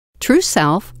True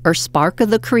Self, or Spark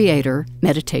of the Creator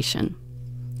Meditation.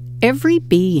 Every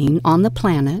being on the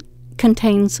planet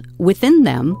contains within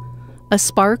them a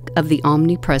spark of the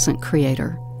omnipresent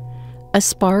Creator, a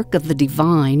spark of the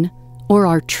divine, or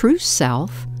our true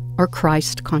self, or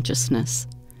Christ consciousness.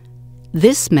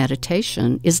 This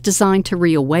meditation is designed to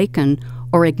reawaken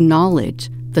or acknowledge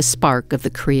the spark of the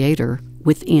Creator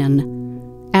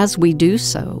within. As we do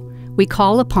so, we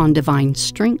call upon divine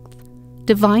strength,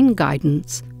 divine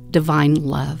guidance, divine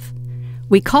love.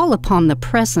 We call upon the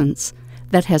presence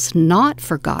that has not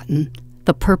forgotten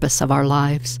the purpose of our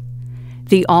lives,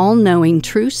 the all-knowing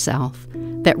true self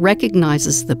that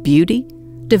recognizes the beauty,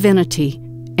 divinity,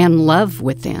 and love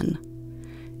within.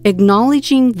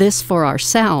 Acknowledging this for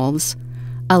ourselves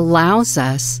allows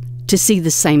us to see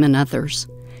the same in others.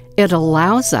 It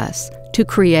allows us to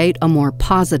create a more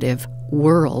positive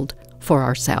world for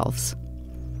ourselves.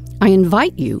 I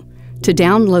invite you to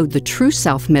download the True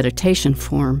Self meditation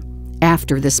form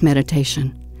after this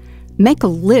meditation. Make a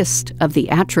list of the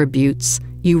attributes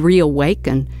you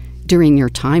reawaken during your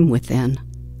time within.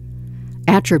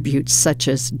 Attributes such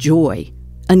as joy,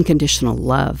 unconditional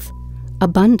love,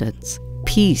 abundance,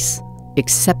 peace,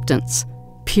 acceptance,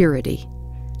 purity.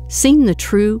 Seeing the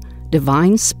true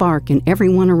divine spark in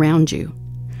everyone around you.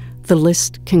 The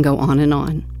list can go on and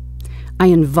on. I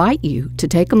invite you to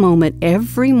take a moment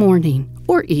every morning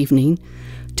or evening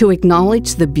to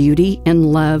acknowledge the beauty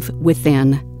and love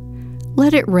within.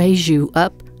 Let it raise you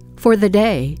up for the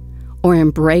day or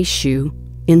embrace you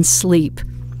in sleep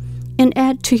and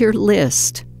add to your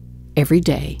list every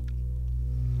day.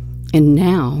 And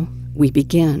now we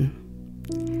begin.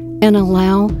 And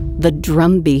allow the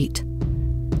drumbeat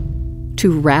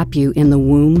to wrap you in the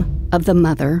womb of the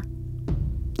mother.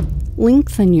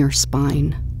 Lengthen your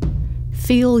spine.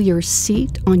 Feel your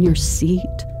seat on your seat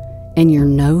and your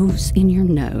nose in your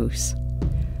nose.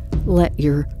 Let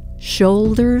your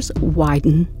shoulders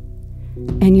widen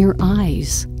and your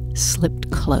eyes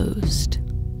slip closed.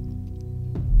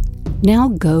 Now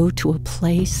go to a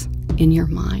place in your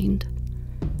mind,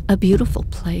 a beautiful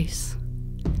place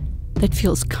that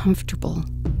feels comfortable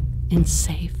and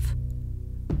safe.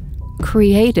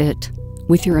 Create it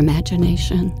with your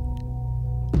imagination.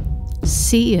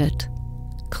 See it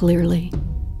clearly.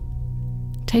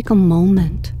 Take a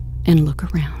moment and look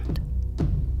around.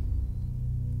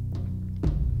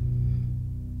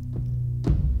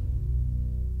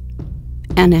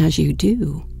 And as you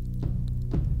do,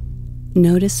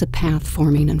 notice a path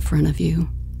forming in front of you.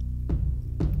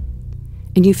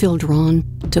 And you feel drawn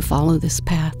to follow this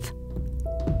path.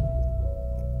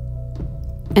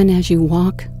 And as you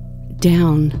walk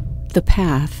down the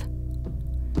path,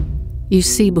 you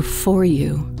see before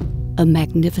you a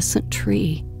magnificent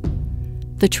tree,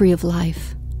 the tree of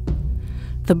life.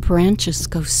 The branches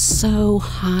go so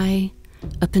high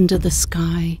up into the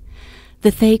sky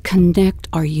that they connect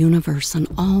our universe and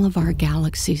all of our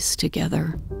galaxies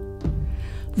together.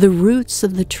 The roots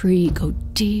of the tree go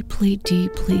deeply,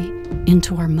 deeply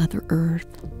into our Mother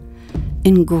Earth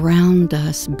and ground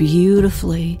us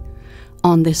beautifully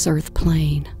on this earth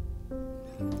plane.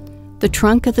 The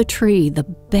trunk of the tree, the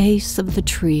base of the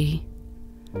tree,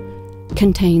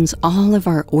 contains all of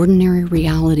our ordinary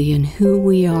reality and who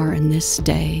we are in this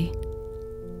day.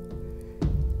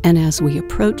 And as we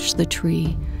approach the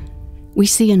tree, we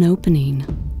see an opening,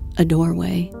 a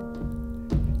doorway.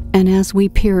 And as we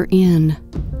peer in,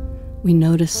 we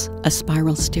notice a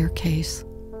spiral staircase.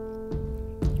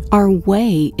 Our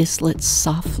way is lit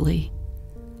softly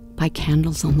by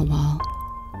candles on the wall.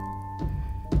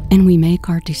 And we make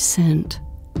our descent.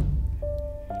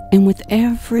 And with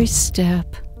every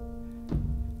step,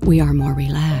 we are more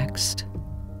relaxed.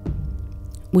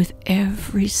 With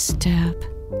every step,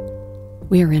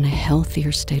 we are in a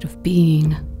healthier state of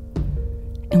being.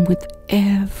 And with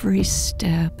every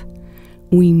step,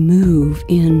 we move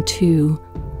into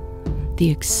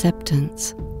the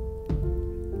acceptance.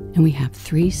 And we have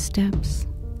 3 steps,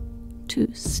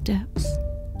 2 steps,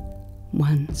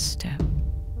 1 step.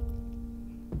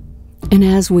 And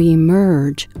as we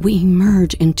emerge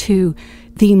into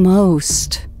the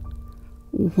most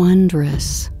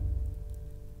wondrous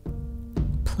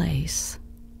place,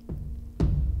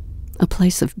 a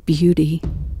place of beauty.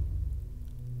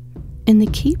 And the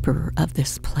keeper of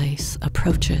this place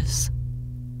approaches.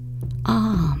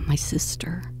 Ah, my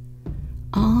sister.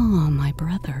 Ah, my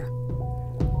brother.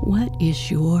 What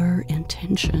is your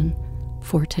intention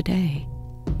for today?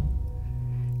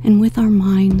 And with our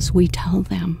minds, we tell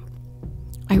them,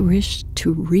 I wish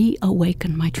to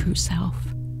reawaken my true self,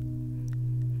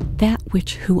 that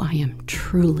which who I am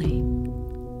truly.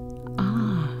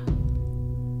 Ah,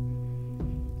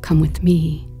 come with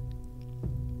me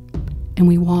and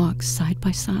we walk side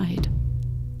by side.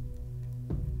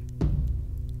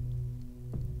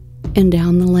 And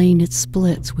down the lane it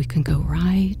splits. We can go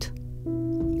right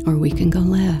or we can go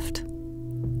left.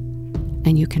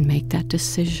 And you can make that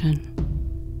decision.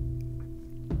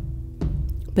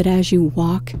 But as you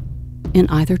walk in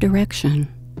either direction,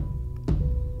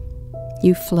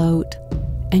 you float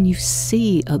and you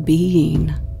see a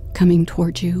being coming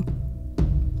toward you.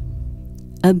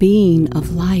 A being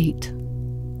of light.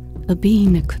 A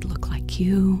being that could look like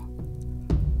you,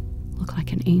 look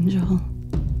like an angel.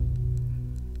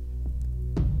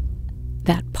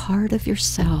 That part of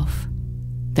yourself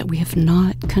that we have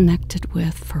not connected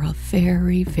with for a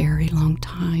very, very long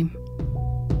time.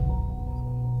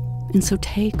 And so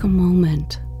take a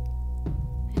moment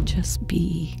and just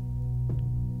be.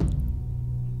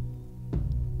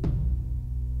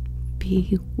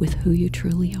 Be with who you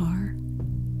truly are.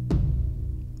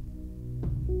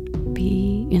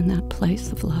 Be in that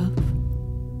place of love.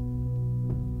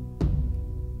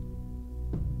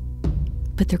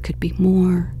 But there could be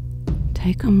more.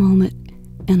 Take a moment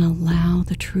and allow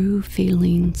the true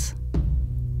feelings.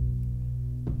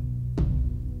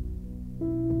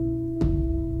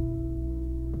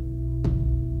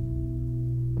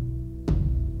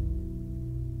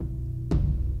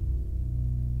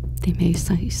 They may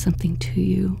say something to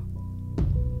you.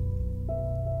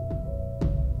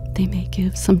 They may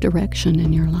give some direction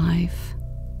in your life.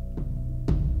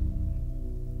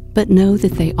 But know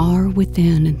that they are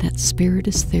within and that Spirit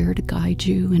is there to guide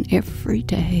you in every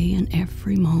day and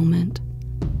every moment.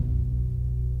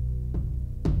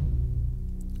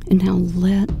 And now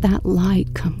let that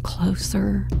light come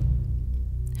closer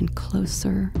and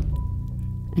closer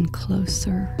and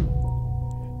closer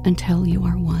until you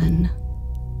are one.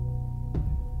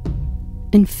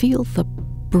 And feel the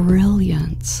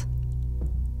brilliance.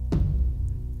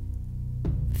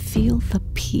 Feel the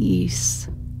peace.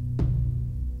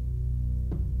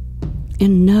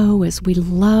 And know as we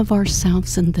love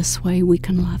ourselves in this way, we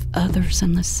can love others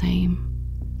in the same.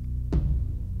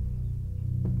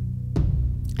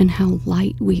 And how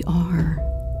light we are.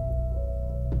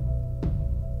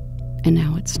 And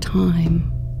now it's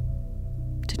time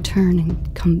to turn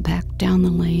and come back down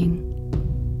the lane.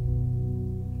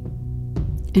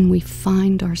 And we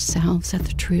find ourselves at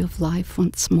the tree of life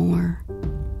once more.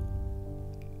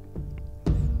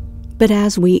 But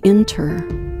as we enter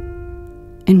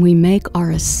and we make our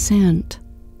ascent,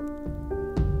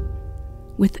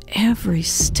 with every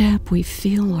step we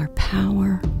feel our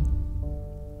power.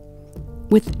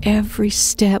 With every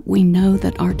step we know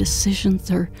that our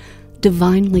decisions are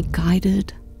divinely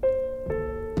guided.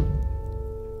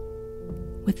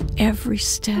 With every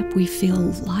step we feel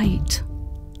light.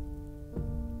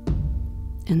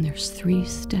 And there's 3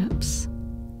 steps,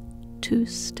 2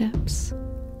 steps,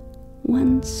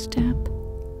 1 step,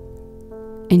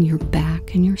 and you're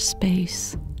back in your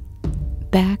space,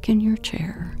 back in your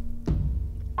chair.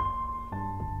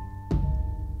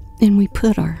 And we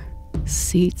put our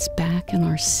seats back in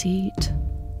our seat,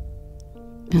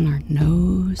 and our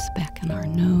nose back in our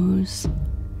nose,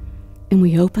 and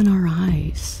we open our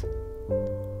eyes.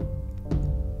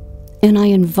 And I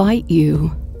invite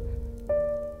you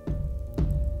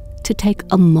to take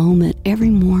a moment every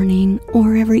morning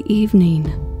or every evening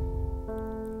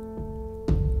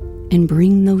and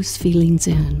bring those feelings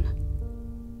in.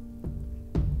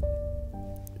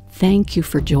 Thank you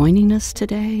for joining us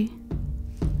today.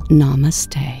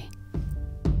 Namaste.